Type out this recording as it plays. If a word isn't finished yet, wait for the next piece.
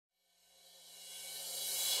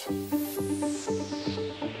reports.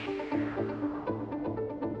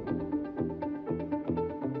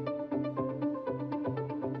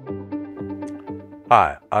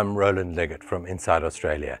 Hi, I'm Roland Leggat from Inside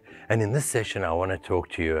Australia, and in this session I want to talk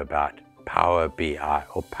to you about Power BI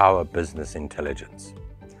or Power Business Intelligence.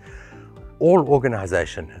 All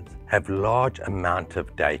organizations have large amount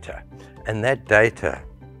of data, and that data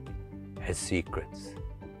has secrets.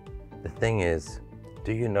 The thing is,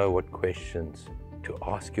 do you know what questions to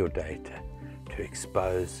ask your data to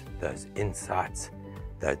expose those insights,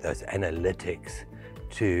 those analytics,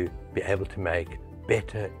 to be able to make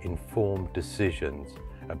better informed decisions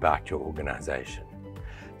about your organization?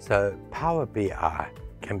 So Power BI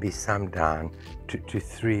can be summed down to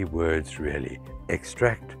three words really: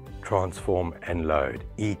 extract, transform and load,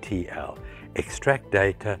 ETL. Extract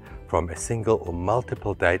data from a single or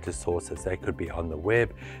multiple data sources. They could be on the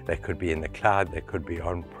web, they could be in the cloud, they could be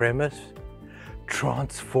on premise.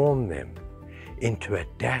 Transform them into a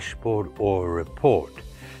dashboard or a report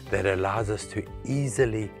that allows us to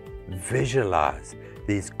easily visualize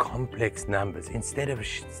these complex numbers instead of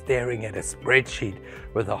staring at a spreadsheet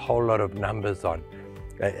with a whole lot of numbers on.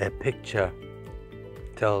 A picture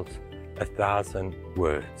tells 1,000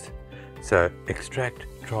 words. So extract,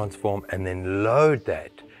 transform, and then load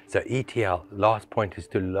that. So ETL, last point, is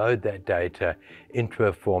to load that data into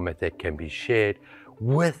a format that can be shared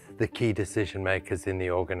with the key decision makers in the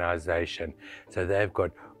organization. So they've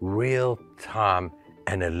got real-time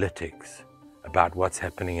analytics about what's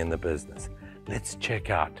happening in the business. Let's check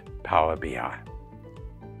out Power BI.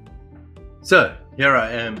 So here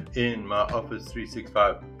I am in my Office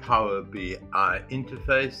 365 Power BI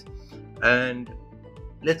interface, and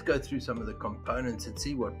let's go through some of the components and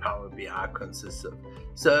see what Power BI consists of.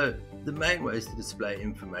 So the main ways to display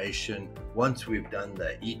information once we've done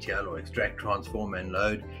the ETL or extract, transform and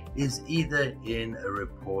load is either in a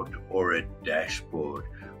report or a dashboard.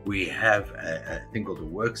 We have a thing called a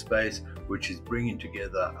workspace, which is bringing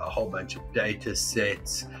together a whole bunch of data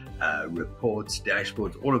sets, reports,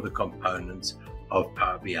 dashboards, all of the components of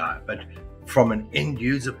Power BI. But from an end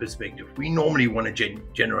user perspective, we normally want to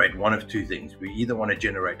generate one of two things. We either want to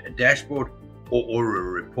generate a dashboard or a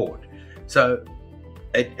report. So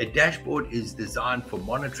a dashboard is designed for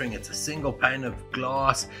monitoring. It's a single pane of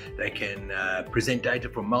glass. They can present data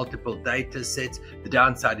from multiple data sets. The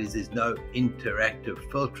downside is there's no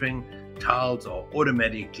interactive filtering. Tiles are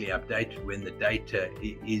automatically updated when the data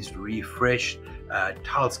is refreshed.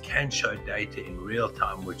 Tiles can show data in real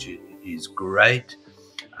time, which is great.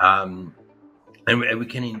 And we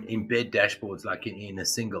can embed dashboards like in a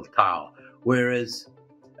single tile, whereas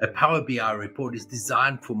a Power BI report is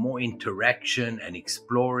designed for more interaction and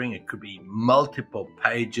exploring. It could be multiple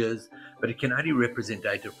pages, but it can only represent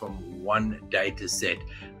data from one data set.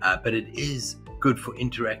 But it is good for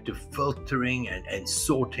interactive filtering and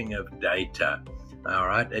sorting of data. All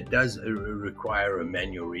right, it does require a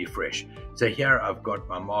manual refresh. So here I've got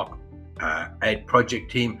my Mark 8 project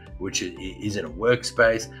team, which is in a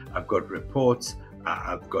workspace. I've got reports,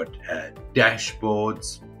 I've got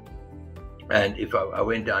dashboards. And if I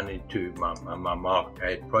went down into my Mark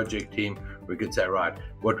 8 project team, we could say, right,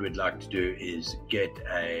 what we'd like to do is get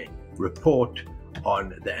a report on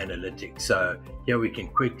the analytics. So here we can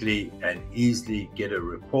quickly and easily get a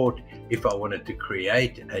report. If I wanted to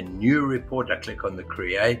create a new report, I click on the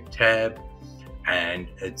Create tab, and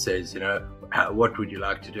it says, what would you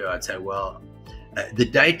like to do? I'd say, well, the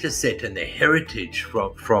data set and the heritage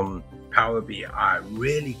from Power BI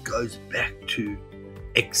really goes back to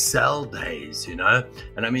Excel days, and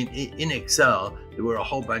I mean, in Excel there were a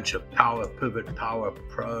whole bunch of Power Pivot, Power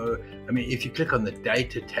Pro. I mean, if you click on the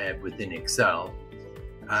data tab within Excel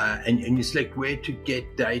and you select where to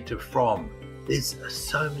get data from, there's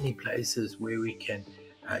so many places where we can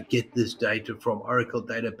get this data from: Oracle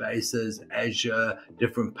databases, Azure,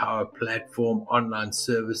 different Power Platform, online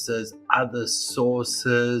services, other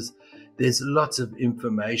sources. There's lots of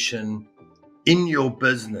information in your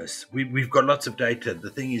business. We've got lots of data.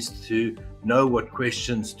 The thing is to know what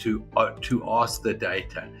questions to ask the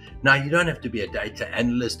data. Now, you don't have to be a data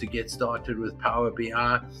analyst to get started with Power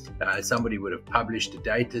BI. Somebody would have published a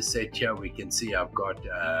data set here. We can see I've got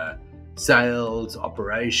sales,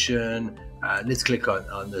 operation. Let's click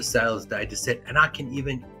on the sales data set, and I can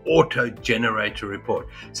even auto-generate a report.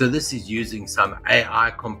 So this is using some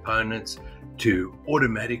AI components to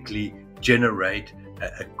automatically generate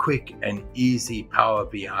a quick and easy Power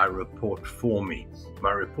BI report for me. My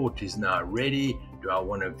report is now ready. Do I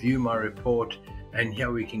want to view my report? And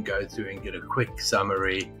here we can go through and get a quick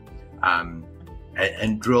summary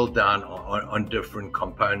and drill down on different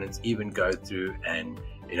components, even go through and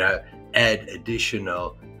add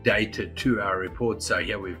additional data to our report. So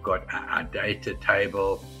here we've got our data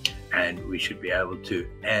table, and we should be able to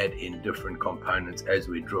add in different components as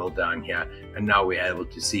we drill down here. And now we're able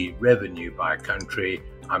to see revenue by country.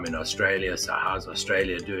 I'm in Australia, so how's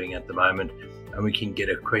Australia doing at the moment? And we can get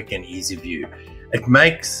a quick and easy view. It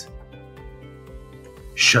makes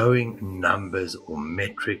showing numbers or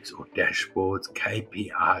metrics or dashboards,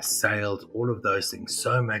 KPI, sales, all of those things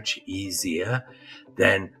so much easier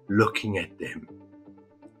than looking at them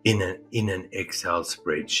in an Excel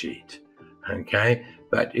spreadsheet. Okay,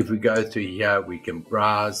 but if we go through here, we can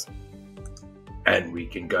browse and we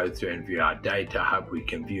can go through and view our data hub. We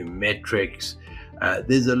can view metrics.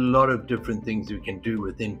 There's a lot of different things we can do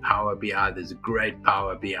within Power BI. There's a great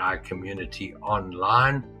Power BI community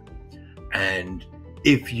online. And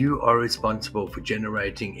if you are responsible for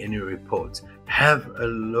generating any reports, have a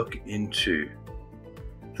look into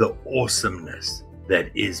the awesomeness that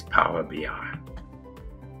is Power BI.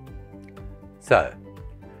 So,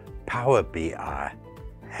 Power BI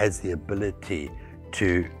has the ability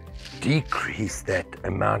to decrease that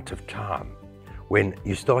amount of time when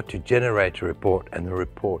you start to generate a report and the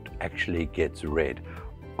report actually gets read.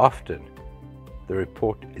 Often, the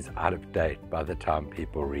report is out of date by the time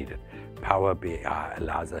people read it. Power BI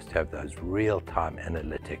allows us to have those real-time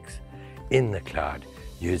analytics in the cloud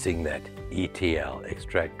using that ETL,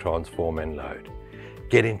 extract, transform, and load.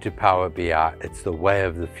 Get into Power BI, it's the way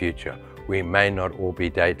of the future. We may not all be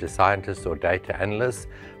data scientists or data analysts,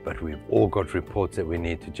 but we've all got reports that we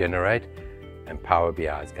need to generate, and Power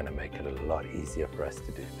BI is going to make it a lot easier for us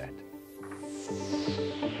to do that.